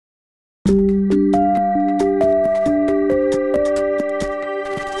Hi,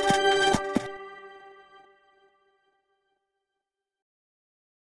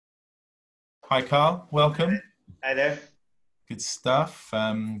 Carl. Welcome. Hi there. Good stuff.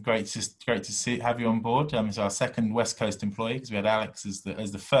 Great to have you on board. It's our second West Coast employee because we had Alex as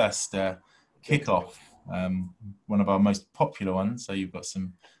the first kickoff, one of our most popular ones. So you've got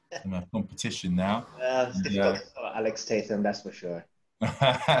some competition now. It's difficult to follow Alex Tatham, that's for sure.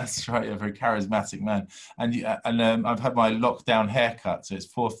 That's right, a very charismatic man. And I've had my lockdown haircut, so it's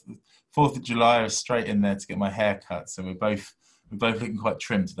Fourth of July. I was straight in there to get my hair cut. So we're both looking quite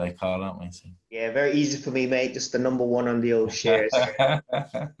trim today, Carl, aren't we? So. Yeah, very easy for me, mate. Just the number one on the old shares.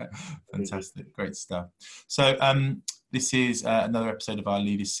 Fantastic, great stuff. So this is another episode of our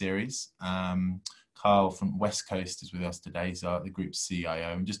Leaders series. Carl from West Coast is with us today. He's the group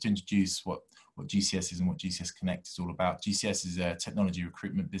CIO. And just to introduce what GCS is and what GCS Connect is all about. GCS is a technology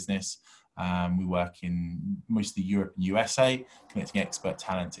recruitment business. We work in mostly Europe and USA, connecting expert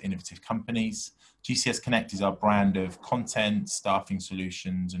talent to innovative companies. GCS Connect is our brand of content, staffing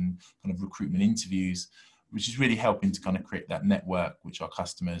solutions, and kind of recruitment interviews, which is really helping to kind of create that network which our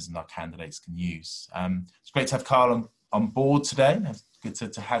customers and our candidates can use. It's great to have Carl on board today. It's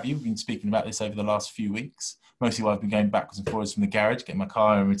good to have you. We've been speaking about this over the last few weeks, mostly while I've been going backwards and forwards from the garage, getting my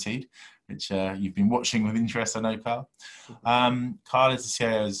car MOT'd, which you've been watching with interest, I know, Carl. Carl is the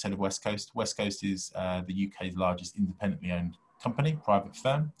CIO, as I said, of West Coast. West Coast is the UK's largest independently owned company, private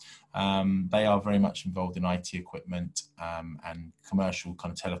firm. They are very much involved in IT equipment and commercial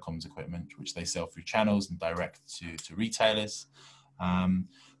kind of telecoms equipment, which they sell through channels and direct to retailers.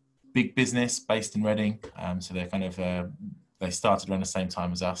 Big business based in Reading, so they're kind of they started around the same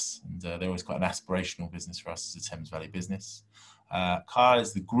time as us, and they're always quite an aspirational business for us as a Thames Valley business. Carl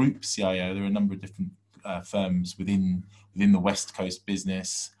is the group CIO. There are a number of different firms within the West Coast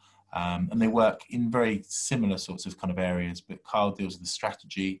business. And they work in very similar sorts of kind of areas, but Carl deals with the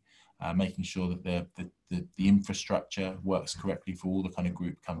strategy, making sure that the infrastructure works correctly for all the kind of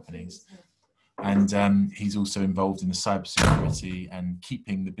group companies. And he's also involved in the cybersecurity and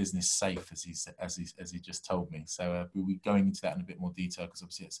keeping the business safe, as he just told me. So we'll be going into that in a bit more detail because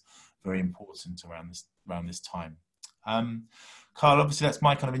obviously it's very important around this time. Carl, obviously that's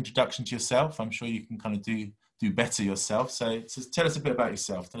my kind of introduction to yourself. I'm sure you can kind of do better yourself. So tell us a bit about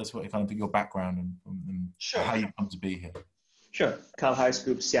yourself. Tell us what kind of your background and Sure. How you come to be here. Sure. Carl Harris,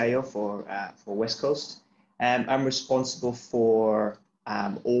 Group CIO for West Coast. I'm responsible for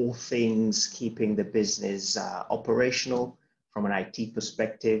all things keeping the business operational from an IT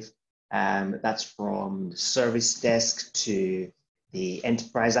perspective. That's from the service desk to the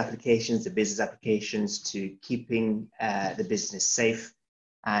enterprise applications, the business applications, to keeping the business safe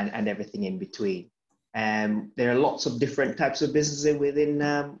and everything in between. There are lots of different types of businesses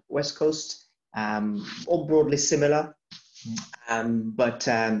within West Coast, all broadly similar. But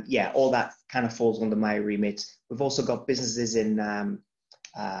all that kind of falls under my remit. We've also got businesses in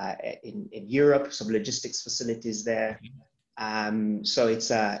Europe, some logistics facilities there. So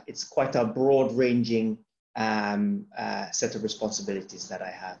it's quite a broad-ranging set of responsibilities that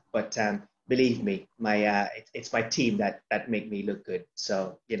I have. But believe me, it's my team that make me look good.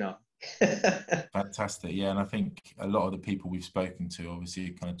 So Fantastic, yeah, and I think a lot of the people we've spoken to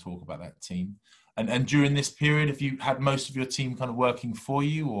obviously kind of talk about that team. And during this period, have you had most of your team kind of working for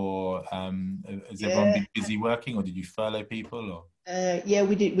you, or has everyone been busy working, or did you furlough people? Or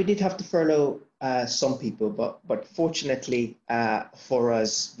we did have to furlough some people, but fortunately for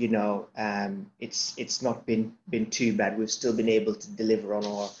us, it's not been too bad. We've still been able to deliver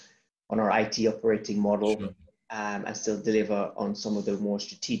on our IT operating model. Sure. And still deliver on some of the more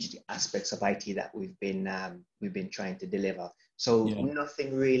strategic aspects of IT that we've been trying to deliver. So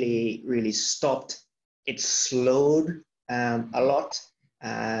nothing really stopped. It slowed a lot.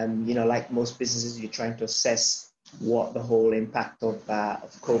 Like most businesses, you're trying to assess what the whole impact of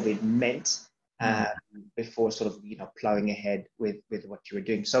COVID meant before sort of plowing ahead with what you were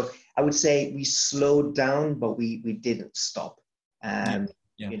doing. So I would say we slowed down, but we didn't stop.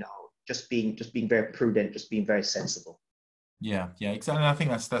 Just being very prudent, just being very sensible. Yeah, exactly. I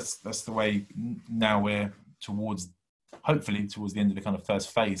think that's the way now we're hopefully towards the end of the kind of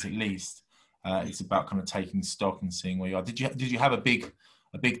first phase at least. It's about kind of taking stock and seeing where you are. Did you have a big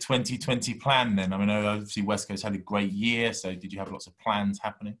 2020 plan then? I mean, obviously West Coast had a great year, so did you have lots of plans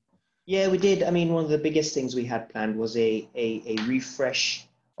happening? Yeah, we did. I mean, one of the biggest things we had planned was a refresh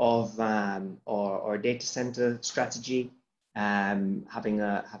of our data center strategy. Having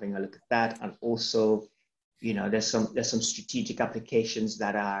a look at that, and also there's some strategic applications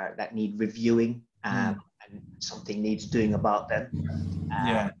that need reviewing and something needs doing about them.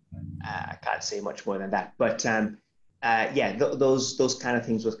 can't say much more than that. But yeah, those kind of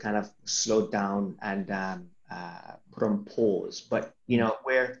things was kind of slowed down and put on pause. But you know,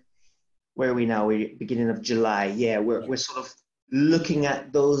 where are we now? We're beginning of July. Yeah, we're sort of looking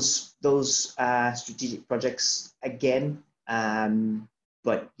at those strategic projects again.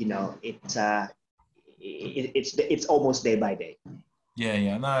 But you know, it's almost day by day.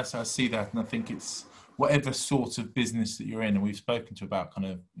 Yeah. No, I see that, and I think it's whatever sort of business that you're in, and we've spoken to about kind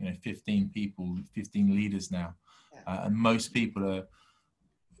of 15 people, 15 leaders now, and most people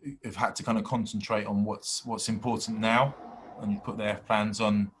have had to kind of concentrate on what's important now, and put their plans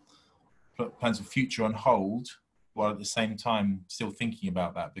of future on hold, while at the same time still thinking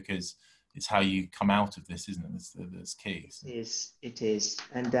about that, because it's how you come out of this, isn't it? That's key. So. It is,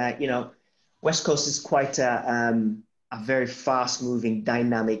 and you know, West Coast is quite a very fast-moving,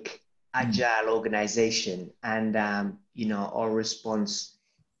 dynamic, agile organization, and you know, our response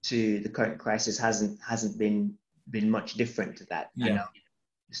to the current crisis hasn't been much different to that. Yeah. You know,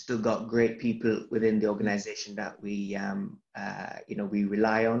 we still got great people within the organization that we you know, we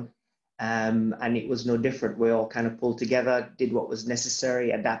rely on. And it was no different. We all kind of pulled together, did what was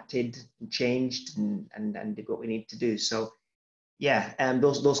necessary, adapted, and changed, and did what we need to do. So, yeah, and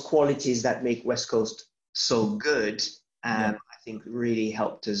those qualities that make West Coast so good, I think really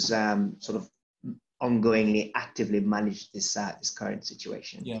helped us sort of ongoingly, actively manage this current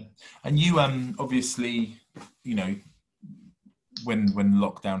situation. Yeah, and you obviously, you know, when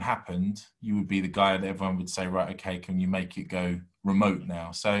lockdown happened, you would be the guy that everyone would say, right, okay, can you make it go remote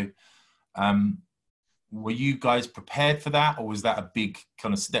now? So. Were you guys prepared for that, or was that a big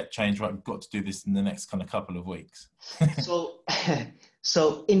kind of step change? Right, we've got to do this in the next kind of couple of weeks.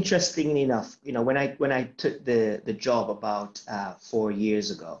 So interestingly enough, you know, when I took the job about 4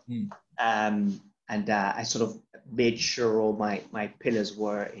 years ago, and I sort of made sure all my pillars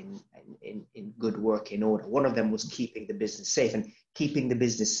were in good working order. One of them was keeping the business safe, and keeping the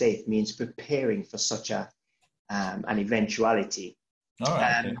business safe means preparing for such an eventuality. All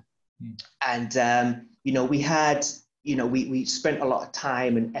right. Okay. And you know, we spent a lot of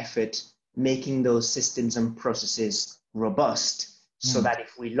time and effort making those systems and processes robust, so that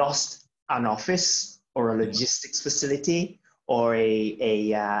if we lost an office or a logistics facility or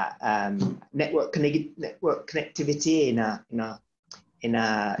a network connectivity in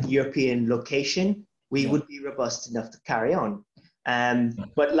a European location, we would be robust enough to carry on.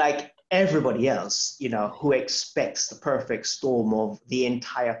 But like everybody else, you know, who expects the perfect storm of the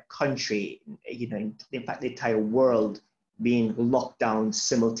entire country, you know, in fact, the entire world being locked down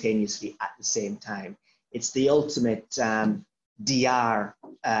simultaneously at the same time. It's the ultimate DR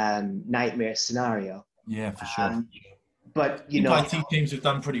nightmare scenario. Yeah, for sure. But you know, IT teams have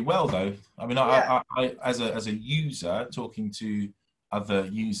done pretty well, though. I mean, I as a user talking to other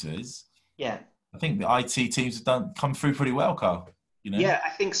users, I think the IT teams have come through pretty well, Carl. You know? Yeah, I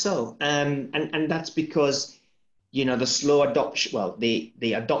think so. And that's because, you know, the slow adoption, well,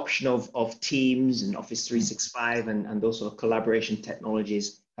 the adoption of Teams and Office 365 and those sort of collaboration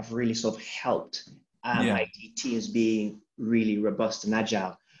technologies have really sort of helped IT teams being really robust and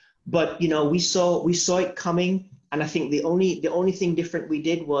agile. But, you know, we saw it coming. And I think the only thing different we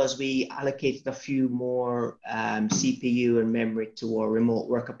did was we allocated a few more CPU and memory to our remote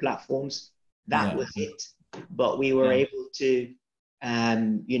worker platforms. That was it. But we were able to,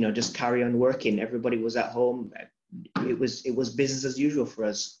 you know, just carry on working. Everybody was at home. It was business as usual for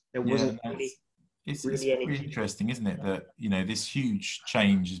us. There wasn't it's really interesting, isn't it, that, you know, this huge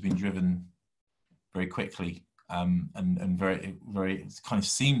change has been driven very quickly and very kind of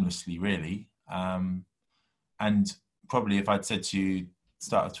seamlessly, really. And probably if I'd said to you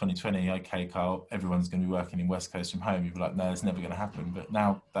start of 2020, okay, Carl, everyone's going to be working in West Coast from home, you'd be like, no, it's never going to happen. But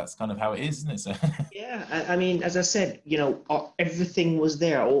now that's kind of how it is, isn't it? So yeah, I mean, as I said, you know, everything was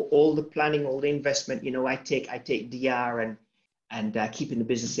there, all the planning, all the investment. You know, I take DR and keeping the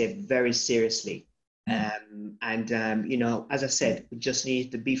business safe very seriously. You know, as I said, we just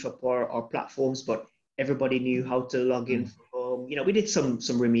needed to beef up our platforms, but everybody knew how to log in from home. You know, we did some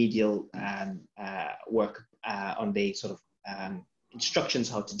remedial work on the sort of instructions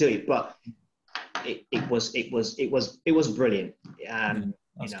how to do it, but it was brilliant.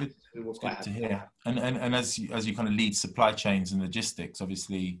 That's good. We were quite happy to hear. And as you kind of lead supply chains and logistics,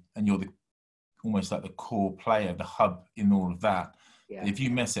 obviously, and you're almost like the core player, the hub in all of that. Yeah. If you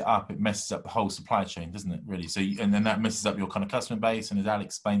mess it up, it messes up the whole supply chain, doesn't it? Really. So and then that messes up your kind of customer base. And as Alex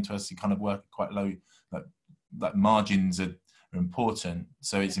explained to us, you kind of work quite low. Like margins are important.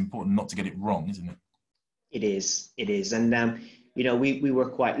 So it's important not to get it wrong, isn't it? It is. And you know, we were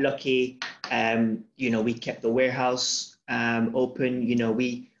quite lucky. You know, we kept the warehouse open. You know,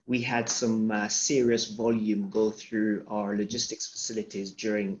 we we had some serious volume go through our logistics facilities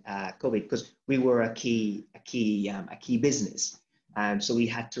during COVID, because we were a key business. So we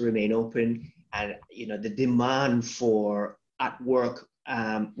had to remain open, and the demand for at work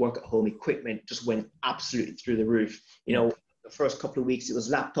work at home equipment just went absolutely through the roof. The first couple of weeks it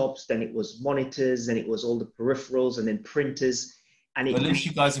was laptops, then it was monitors, then it was all the peripherals, and then printers. And at least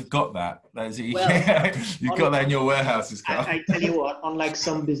you guys have got that. Well, You've got that in your warehouses, Carl. I tell you what, unlike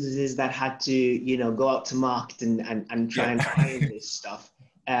some businesses that had to, go out to market and try and find this stuff,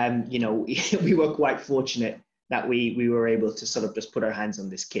 we were quite fortunate that we were able to sort of just put our hands on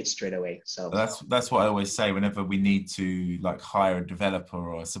this kit straight away. So that's what I always say whenever we need to hire a developer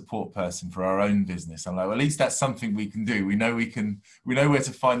or a support person for our own business. I'm like, well, at least that's something we can do. We know where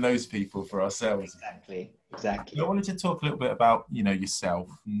to find those people for ourselves. Exactly. I wanted to talk a little bit about yourself,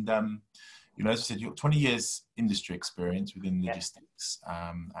 and as I said, you've got 20 years industry experience within logistics,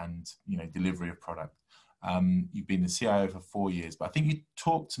 and delivery of product. You've been the CIO for 4 years, but I think you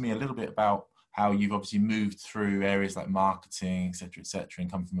talked to me a little bit about how you've obviously moved through areas like marketing, et cetera,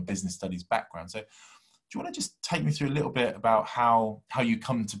 and come from a business studies background. So do you want to just take me through a little bit about how you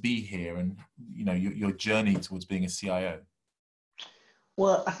come to be here and, your journey towards being a CIO?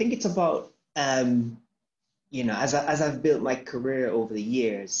 Well, I think it's about, as I've built my career over the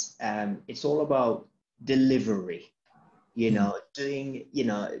years, it's all about delivery, doing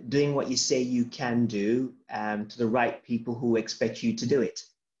what you say you can do to the right people who expect you to do it.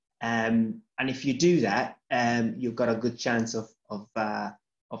 And if you do that, you've got a good chance of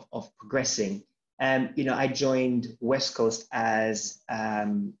progressing. I joined West Coast as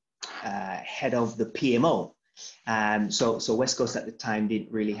head of the PMO. So West Coast at the time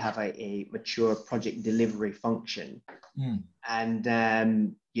didn't really have a mature project delivery function. And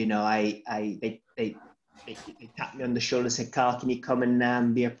they tapped me on the shoulder and said, "Carl, can you come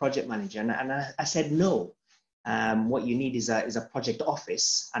and be a project manager?" And I said no. What you need is a project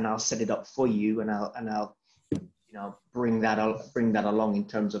office, and I'll set it up for you, and I'll bring that along in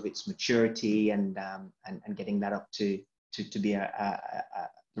terms of its maturity and getting that up to be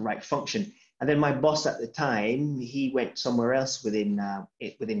the right function. And then my boss at the time, he went somewhere else within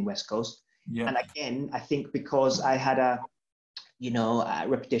West Coast. Yeah. And again, I think because I had a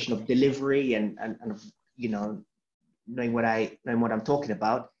reputation of delivery and knowing what I'm talking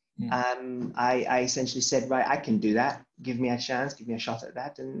about. I essentially said, right, I can do that. Give me a chance, give me a shot at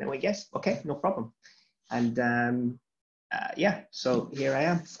that. And then we guess, okay, no problem. And so here I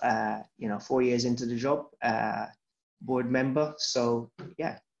am, 4 years into the job, board member. So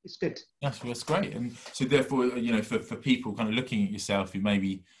yeah, it's good. Yes, well, that's great. And so therefore, for people kind of looking at yourself who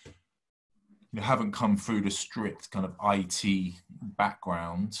maybe haven't come through the strict kind of IT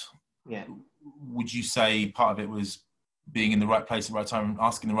background, would you say part of it was being in the right place at the right time and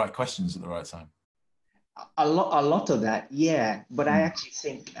asking the right questions at the right time? A lot of that, yeah. But I actually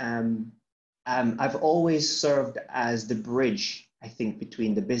think I've always served as the bridge, I think,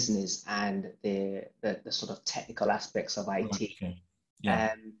 between the business and the sort of technical aspects of IT. Okay.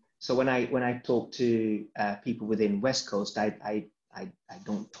 Yeah. So when I talk to people within West Coast, I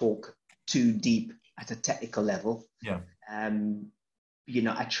don't talk too deep at a technical level. Yeah.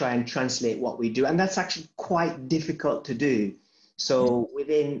 I try and translate what we do, and that's actually quite difficult to do. So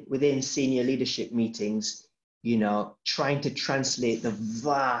within senior leadership meetings, trying to translate the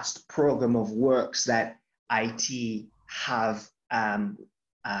vast program of works that IT have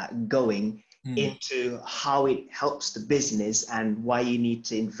going into how it helps the business and why you need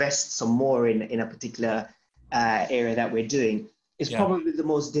to invest some more in a particular area that we're doing is probably the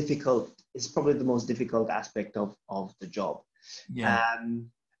most difficult. It's probably the most difficult aspect of the job. Yeah.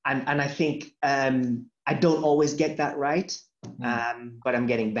 And I think I don't always get that right, but I'm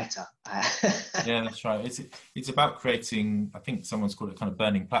getting better. Yeah, that's right. It's about creating, I think someone's called it kind of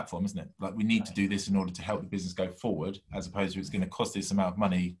burning platform, isn't it? Like we need to do this in order to help the business go forward, as opposed to it's going to cost this amount of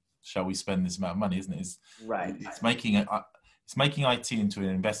money. Shall we spend this amount of money, isn't it? It's making IT into an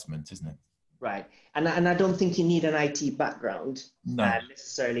investment, isn't it? Right. And I don't think you need an IT background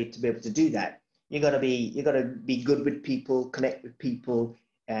necessarily to be able to do that. You gotta be good with people, connect with people,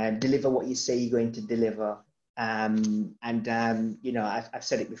 deliver what you say you're going to deliver. I've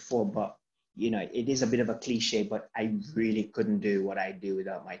said it before, but it is a bit of a cliche, but I really couldn't do what I do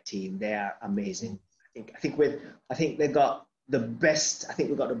without my team. They are amazing. I think they've got the best. I think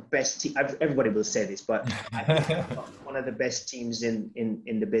we've got the best team. Everybody will say this, but I think we've got one of the best teams in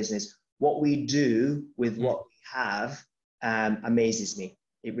the business. What we do with what we have amazes me.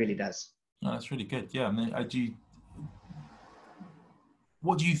 It really does. No, that's really good. Yeah, I mean,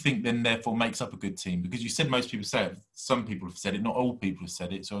 what do you think then therefore makes up a good team? Because you said most people say it, some people have said it, not all people have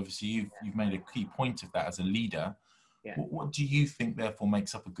said it. So obviously you've made a key point of that as a leader. Yeah. What do you think therefore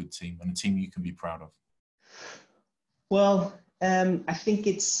makes up a good team and a team you can be proud of? Well, I think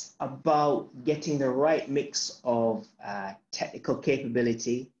it's about getting the right mix of technical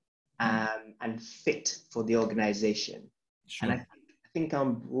capability and fit for the organization. Sure. And I think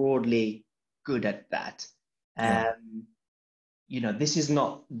I'm broadly good at that. Yeah. This is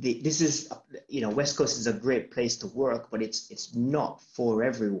not West Coast is a great place to work, but it's not for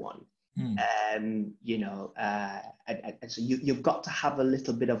everyone. And so you've got to have a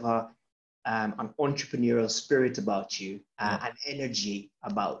little bit of an entrepreneurial spirit about you, an energy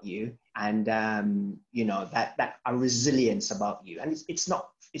about you, and that a resilience about you. And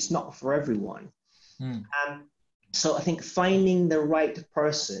it's not for everyone. So I think finding the right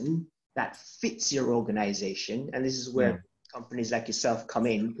person that fits your organization, and this is where companies like yourself come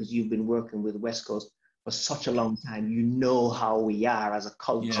in, because you've been working with West Coast for such a long time. You know how we are as a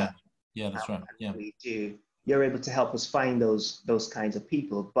culture. Yeah, that's right. Yeah, we do. You're able to help us find those kinds of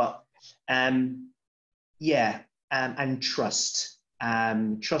people, but and trust.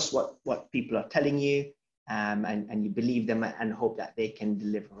 Trust what people are telling you, and you believe them and hope that they can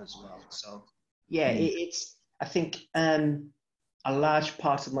deliver as well. So it's I think a large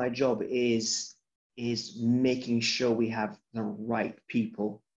part of my job is making sure we have the right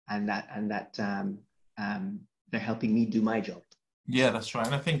people and that they're helping me do my job. Yeah, that's right.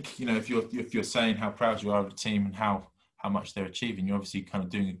 And I think, if you're saying how proud you are of the team and how much they're achieving, you're obviously kind of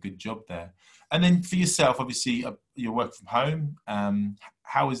doing a good job there. And then for yourself, obviously, you work from home.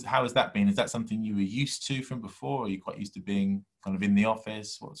 How has that been? Is that something you were used to from before? Or are you quite used to being kind of in the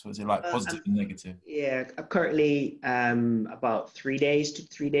office? What's it like, positive and negative? Yeah, currently about 3 days to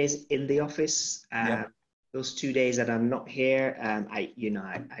 3 days in the office. Those 2 days that I'm not here, I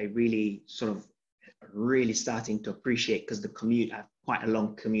really sort of really starting to appreciate, because the commute, I have quite a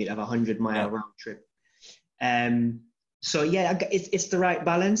long commute. I have a 100-mile round trip. So it's the right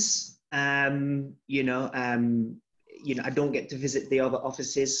balance. I don't get to visit the other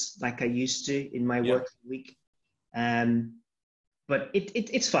offices like I used to in my working week. But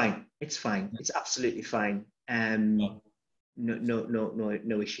it's fine. It's fine. It's absolutely fine. No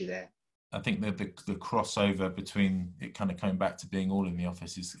issue there. I think the crossover between it kind of coming back to being all in the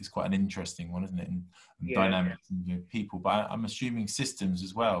office is quite an interesting one, isn't it? And dynamics and people. But I'm assuming systems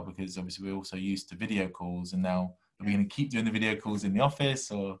as well, because obviously we're also used to video calls, and now are we going to keep doing the video calls in the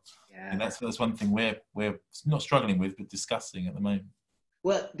office, or and that's one thing we're not struggling with, but discussing at the moment.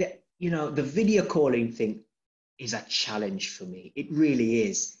 Well, the video calling thing is a challenge for me. It really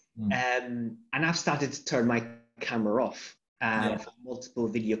is. And I've started to turn my camera off for multiple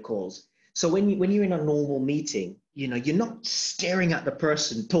video calls. So when you're in a normal meeting, you're not staring at the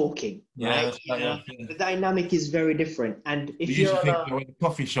person talking, right? The dynamic is very different. And if you're on the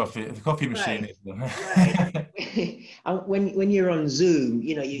coffee shop, the coffee machine is. Right. And when you're on Zoom,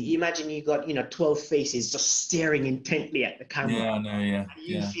 you imagine you got 12 faces just staring intently at the camera. Yeah, I know. Yeah. And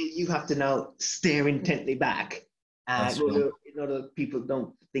you feel you have to now stare intently back, in order people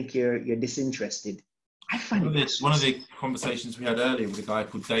don't think you're disinterested. I find one of the conversations we had earlier with a guy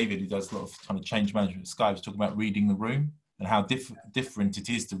called David, who does a lot of kind of change management at Sky, was talking about reading the room and how different it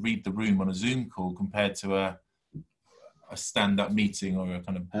is to read the room on a Zoom call compared to a stand-up meeting or a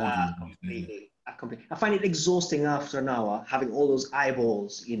kind of boardroom. Completely. I find it exhausting after an hour having all those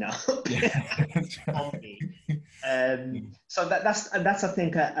eyeballs, on me. So that's I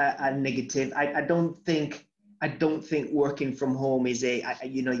think a negative. I don't think working from home is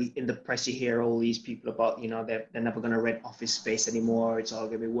in the press you hear all these people about, they're never going to rent office space anymore. It's all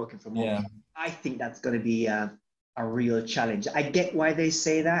going to be working from home. Yeah. I think that's going to be a real challenge. I get why they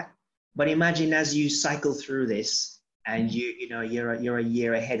say that, but imagine as you cycle through this and you're a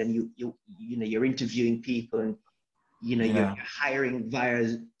year ahead, and you're interviewing people, and you're hiring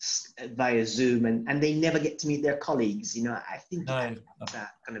via Zoom, and they never get to meet their colleagues. I think that's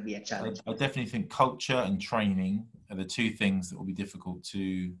going to be a challenge. I definitely think culture and training are the two things that will be difficult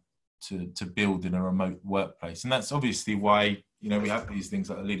to build in a remote workplace, and that's obviously why we have these things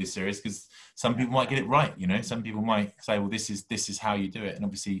like the Leader Series, because some people might get it right. Some people might say, well, this is how you do it, and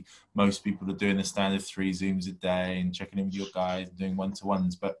obviously most people are doing the standard 3 Zooms a day and checking in with your guys and doing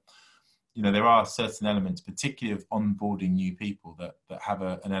one-to-ones, but there are certain elements, particularly of onboarding new people, that have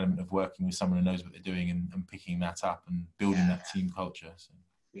an element of working with someone who knows what they're doing and picking that up and building that team culture. So.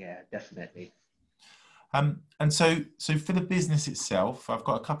 Yeah, definitely. And so for the business itself, I've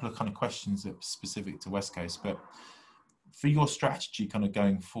got a couple of kind of questions that are specific to West Coast, but for your strategy kind of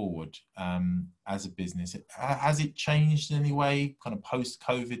going forward as a business, has it changed in any way kind of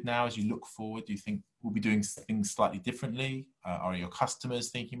post-COVID now as you look forward? Do you think we'll be doing things slightly differently? Are your customers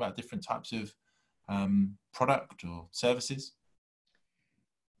thinking about different types of product or services?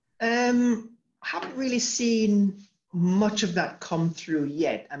 Haven't really seen much of that come through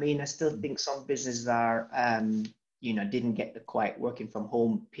yet. I mean, I still think some businesses are, didn't get the quiet working from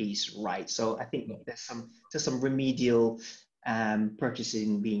home piece right. So I think there's some remedial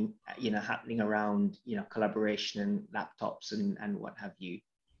purchasing being, happening around, collaboration and laptops and what have you.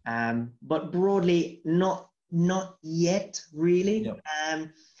 But broadly, not yet really. Yep.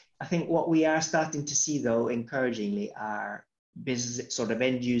 I think what we are starting to see, though, encouragingly, are business sort of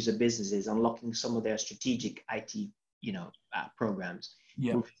end user businesses unlocking some of their strategic IT, programs,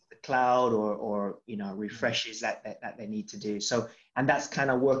 moving to the cloud or refreshes that they need to do. So, and that's kind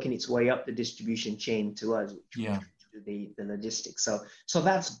of working its way up the distribution chain to us, which we do the logistics. So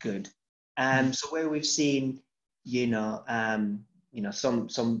that's good. So where we've seen, some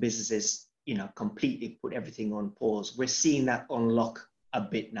businesses, completely put everything on pause, we're seeing that unlock a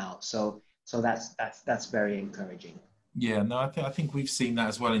bit now. So that's very encouraging. Yeah, no, I think we've seen that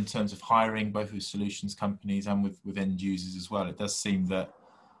as well in terms of hiring, both with solutions companies and with end users as well. It does seem that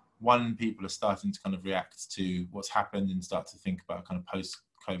people are starting to kind of react to what's happened and start to think about kind of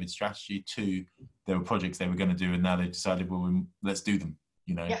post-COVID strategy. Two, there were projects they were going to do and now they've decided, well, let's do them,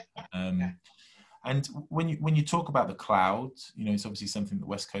 And when you talk about the cloud, it's obviously something that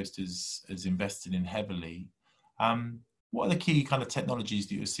West Coast has invested in heavily. What are the key kind of technologies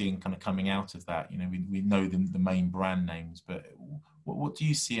that you're seeing kind of coming out of that? We know the main brand names, but what do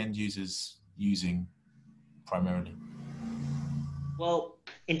you see end users using primarily? Well,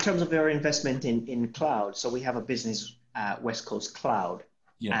 in terms of their investment in cloud, so we have a business, West Coast Cloud,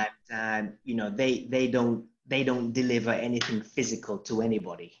 and they don't deliver anything physical to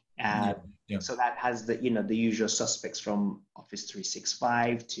anybody. So that has the usual suspects from Office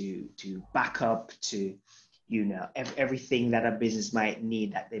 365 to backup to everything that a business might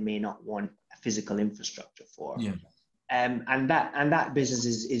need that they may not want a physical infrastructure for. And that business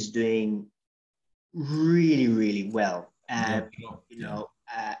is doing really, really well. A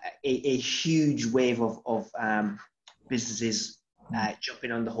huge wave of businesses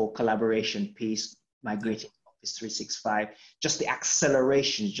jumping on the whole collaboration piece, migrating Office 365. Just the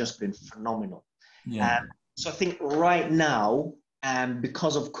acceleration has just been phenomenal. So I think right now,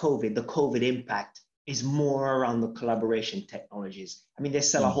 because of COVID, the COVID impact is more around the collaboration technologies. I mean, they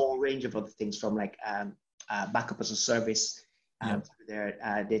sell a whole range of other things from like backup as a service through their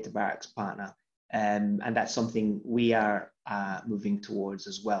Databarracks partner. And that's something we are moving towards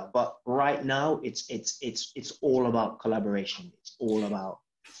as well. But right now, it's all about collaboration. It's all about.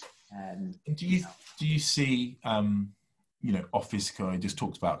 Do you see Office just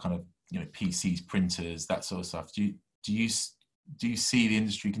talks about kind of PCs, printers, that sort of stuff. Do you see the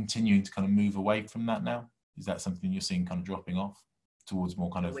industry continuing to kind of move away from that now? Is that something you're seeing kind of dropping off towards more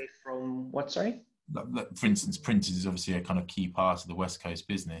kind of away from what? Sorry. For instance, printers is obviously a kind of key part of the West Coast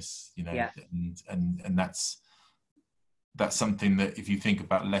business, and that's something that if you think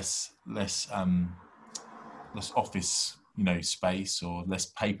about less office, space or less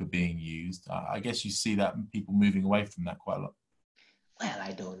paper being used, I guess you see that people moving away from that quite a lot. Well,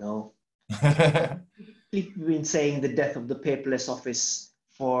 I don't know. People have been saying the death of the paperless office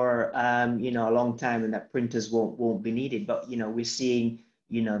for a long time, and that printers won't be needed. But we're seeing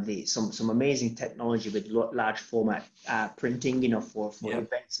some amazing technology with large format printing, for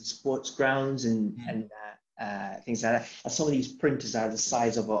events and sports grounds and things like that. And some of these printers are the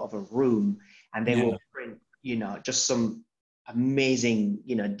size of a room, and they will print just some amazing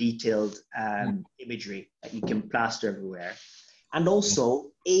detailed imagery that you can plaster everywhere. And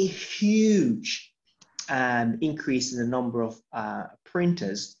also a huge increase in the number of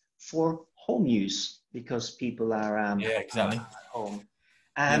printers for home use because people are at home.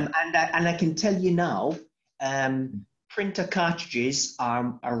 And I can tell you now, printer cartridges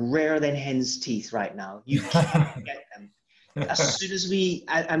are rarer than hen's teeth right now. You can't get them. As soon as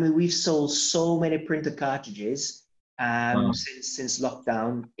we've sold so many printer cartridges since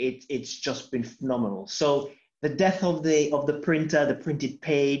lockdown. It's just been phenomenal. So the death of the printer, the printed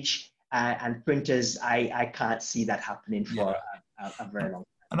page, and printers, I can't see that happening for a very long time.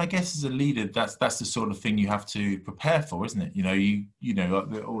 And I guess as a leader, that's the sort of thing you have to prepare for, isn't it? You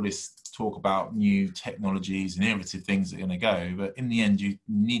know, all this talk about new technologies and innovative things that are going to go, but in the end, you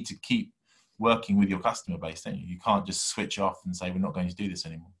need to keep working with your customer base, don't you? You can't just switch off and say we're not going to do this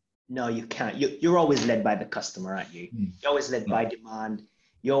anymore. No, you can't. You're always led by the customer, aren't you? You're always led by demand.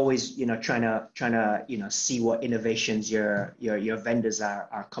 you're always, trying to, see what innovations your vendors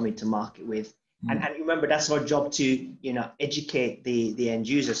are coming to market with. And remember, that's our job to, educate the end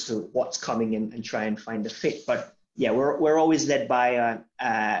users to what's coming and try and find the fit. But yeah, we're always led by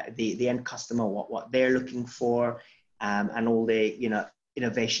the end customer, what they're looking for, and all the,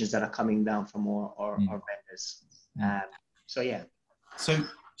 innovations that are coming down from our vendors. So yeah. So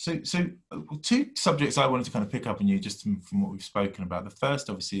two subjects I wanted to kind of pick up on you just from what we've spoken about. The first,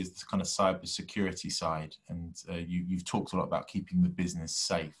 obviously, is the kind of cyber security side, and you've talked a lot about keeping the business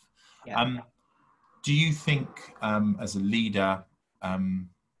safe. Yeah. Do you think, as a leader,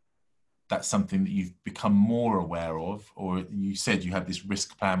 that's something that you've become more aware of, or you said you had this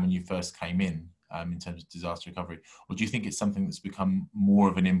risk plan when you first came in terms of disaster recovery, or do you think it's something that's become more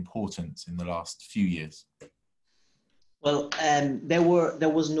of an importance in the last few years? Well, there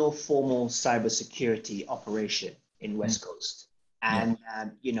was no formal cybersecurity operation in West Coast, and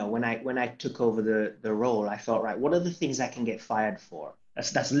when I took over the role, I thought, right, what are the things I can get fired for?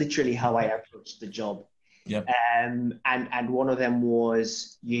 That's literally how I approached the job. Yep. And one of them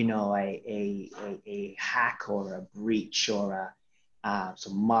was, a hack or a breach or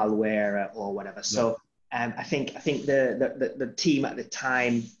some malware or whatever. So I think the team at the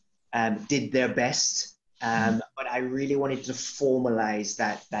time did their best. But I really wanted to formalize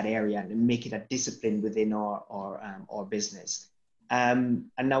that area and make it a discipline within our business.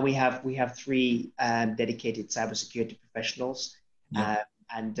 And now we have three dedicated cybersecurity professionals,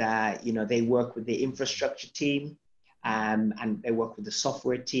 and they work with the infrastructure team, and they work with the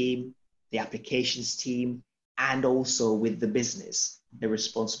software team, the applications team, and also with the business. They're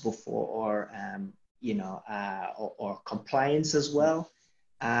responsible for our compliance as well.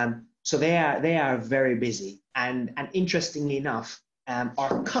 So they are very busy, and interestingly enough,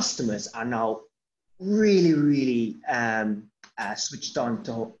 our customers are now really switched on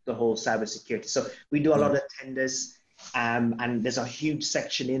to the whole cybersecurity. So we do a lot of tenders, and there's a huge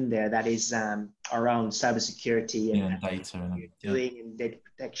section in there that is around cybersecurity and data and data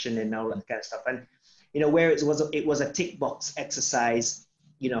protection and all that kind of stuff. And where it was a tick box exercise,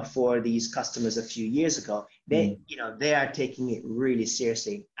 for these customers a few years ago, they are taking it really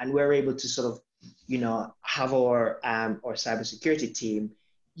seriously, and we're able to sort of, have our cybersecurity team,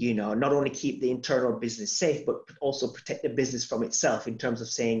 not only keep the internal business safe, but also protect the business from itself in terms of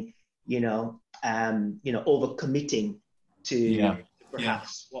saying, over committing to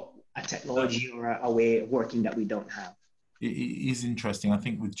perhaps what a technology or a way of working that we don't have. It is interesting. I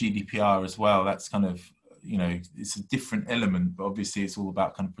think with GDPR as well, that's kind of, it's a different element, but obviously it's all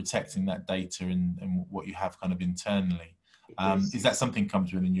about kind of protecting that data and what you have kind of internally. Is that something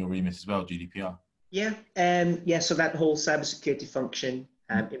comes within your remit as well, GDPR? Yeah. So that whole cybersecurity function,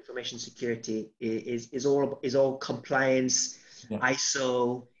 information security is all compliance,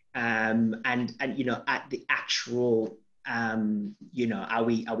 ISO, and at the actual, are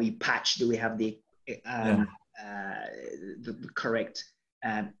we patched? Do we have the correct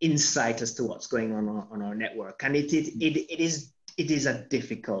insight as to what's going on our network? And it is a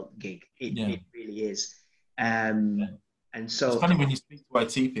difficult gig. It really is. And so it's funny when you speak to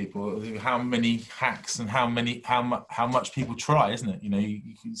IT people, how many hacks and how much people try, isn't it?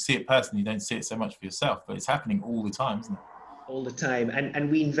 You can see it personally, you don't see it so much for yourself, but it's happening all the time, isn't it? All the time. And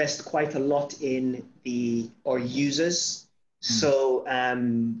we invest quite a lot in our users. So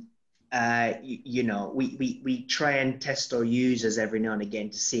we try and test our users every now and again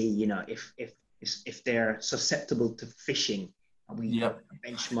to see, if they're susceptible to phishing. And we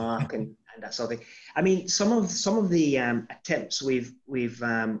benchmark and that sort of thing. I mean, some of the attempts we've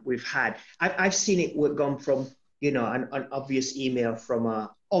had, I've seen it gone from an obvious email from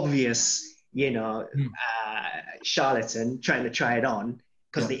a obvious charlatan trying to try it on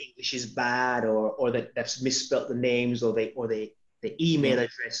because the English is bad or that they've misspelled the names or the email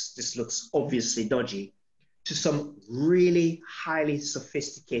address just looks obviously dodgy, to some really highly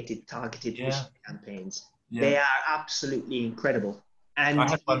sophisticated targeted phishing campaigns. They are absolutely incredible. And I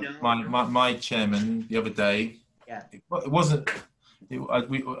had my chairman the other day. It wasn't.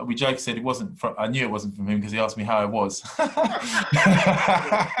 We joke said it wasn't. I knew it wasn't from him because he asked me how I was. But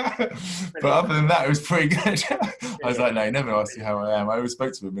other than that, it was pretty good. I was like, no, he never asked you how I am. I always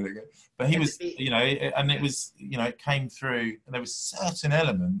spoke to him a minute ago. But he was, and it was, it came through, and there was certain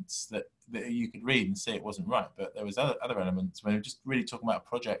elements that you could read and see it wasn't right. But there was other elements when they were just really talking about a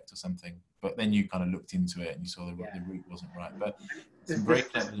project or something. But then you kind of looked into it and you saw the route wasn't right. But some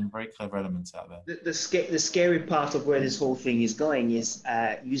very clever elements out there. The scary part of where this whole thing is going is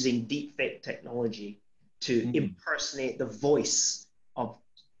using deepfake technology to impersonate the voice of,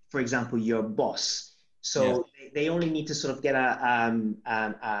 for example, your boss. So they only need to sort of get a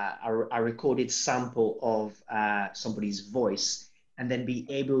recorded sample of somebody's voice and then be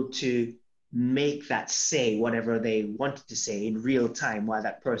able to make that say whatever they wanted to say in real time while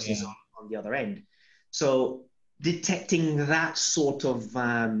that person is on the other end. So detecting that sort of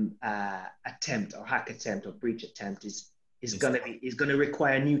attempt or hack attempt or breach attempt is going to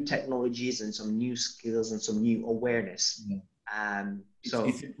require new technologies and some new skills and some new awareness. So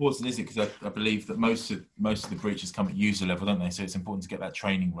it's important, isn't it? Because I believe that most of the breaches come at user level, don't they? So it's important to get that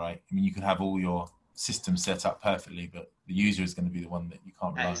training right. I mean, you could have all your systems set up perfectly, but the user is going to be the one that you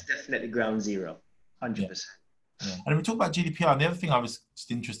can't rely on. It's definitely ground zero, 100%. Yeah. And we talk about GDPR, and the other thing I was just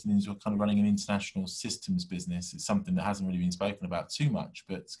interested in is you're kind of running an international systems business. It's something that hasn't really been spoken about too much,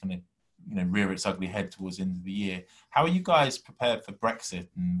 but it's going to, you know, rear its ugly head towards the end of the year. How are you guys prepared for Brexit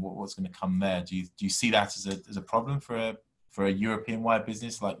and what's going to come there? Do you see that as a problem for a European-wide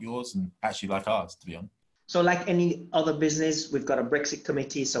business like yours and actually like ours, to be honest? So like any other business, we've got a Brexit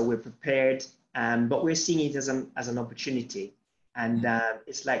committee, so we're prepared, but we're seeing it as an opportunity. And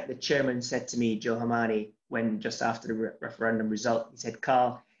it's like the chairman said to me, Joe Hamani, when just after the referendum result, he said,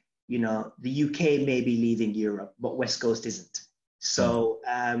 Carl, you know, the UK may be leaving Europe, but West Coast isn't. So,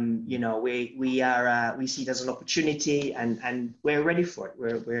 you know, we see it as an opportunity, and we're ready for it.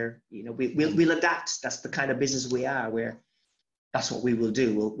 We'll adapt. That's the kind of business we are. That's what we will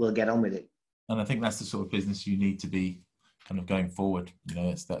do. We'll get on with it. And I think that's the sort of business you need to be kind of going forward. You know,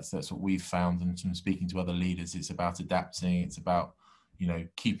 that's what we've found. And from speaking to other leaders, it's about adapting. It's about, you know,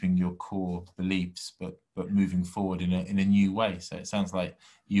 keeping your core beliefs, but moving forward in a new way. So it sounds like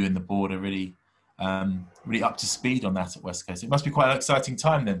you and the board are really up to speed on that at West Coast. It must be quite an exciting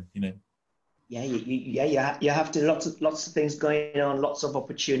time then, you know. Yeah, you have to lots of things going on, lots of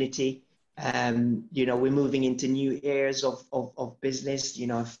opportunity. You know, we're moving into new areas of business. You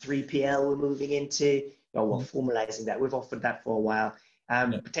know, 3PL we're moving into. Well, we're formalizing that. We've offered that for a while.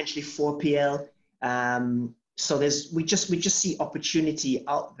 Potentially 4PL. So we just see opportunity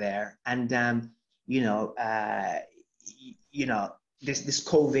out there, and you know, this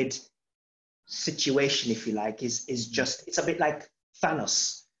COVID situation, if you like, is just, it's a bit like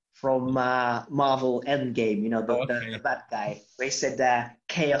Thanos from Marvel Endgame. You know, the bad guy, where he said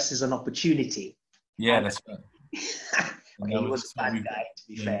chaos is an opportunity. Yeah, that's right. He was a bad guy, to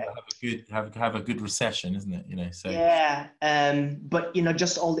be fair. Have a good recession, isn't it? You know, so yeah. But you know,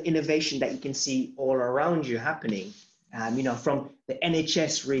 just all the innovation that you can see all around you happening. You know, from the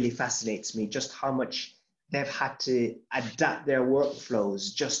NHS really fascinates me. Just how much they've had to adapt their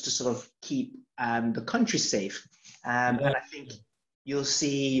workflows just to sort of keep the country safe. And I think you'll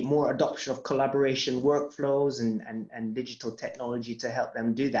see more adoption of collaboration workflows and digital technology to help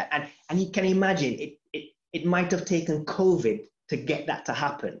them do that. And you can imagine it might have taken COVID to get that to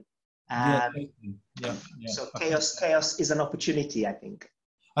happen. So chaos is an opportunity, I think.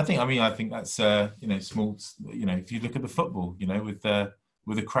 I think that's you know, small. You know, if you look at the football, you know, with the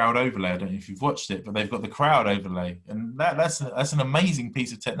crowd overlay. I don't know if you've watched it, but they've got the crowd overlay, and that's an amazing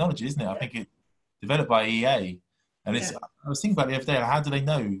piece of technology, isn't it? I think it's developed by EA, and I was thinking about it the other day. How do they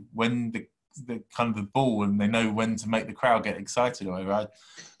know when the kind of the ball, and they know when to make the crowd get excited or whatever?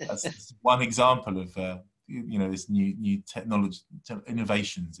 That's one example of you know, this new technology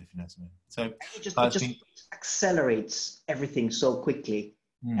innovations, if you know what I mean. So it just accelerates everything so quickly.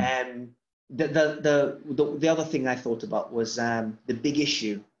 The other thing I thought about was the big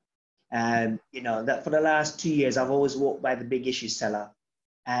issue. You know, that for the last 2 years I've always walked by the big issue seller,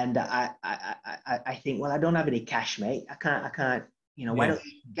 and I think, well, I don't have any cash, mate. I can't. You know, why don't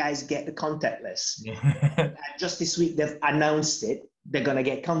you guys get the contactless? Just this week they've announced it. They're going to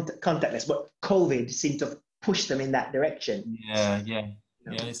get contactless, but COVID seemed to push them in that direction. Yeah,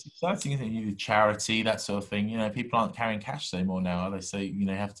 it's exciting, isn't it? You do charity, that sort of thing. You know, people aren't carrying cash anymore now, are they? So, you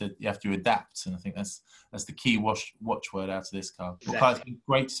know, you have to adapt, and I think that's the key watchword out of this, Carl. Exactly. Well, Carl, it's been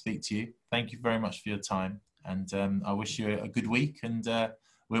great to speak to you. Thank you very much for your time, and I wish you a good week. And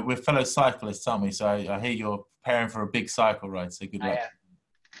we're fellow cyclists, aren't we? So I hear you're preparing for a big cycle ride. So good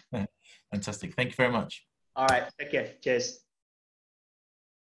luck. Fantastic. Thank you very much. All right. Take care. Cheers.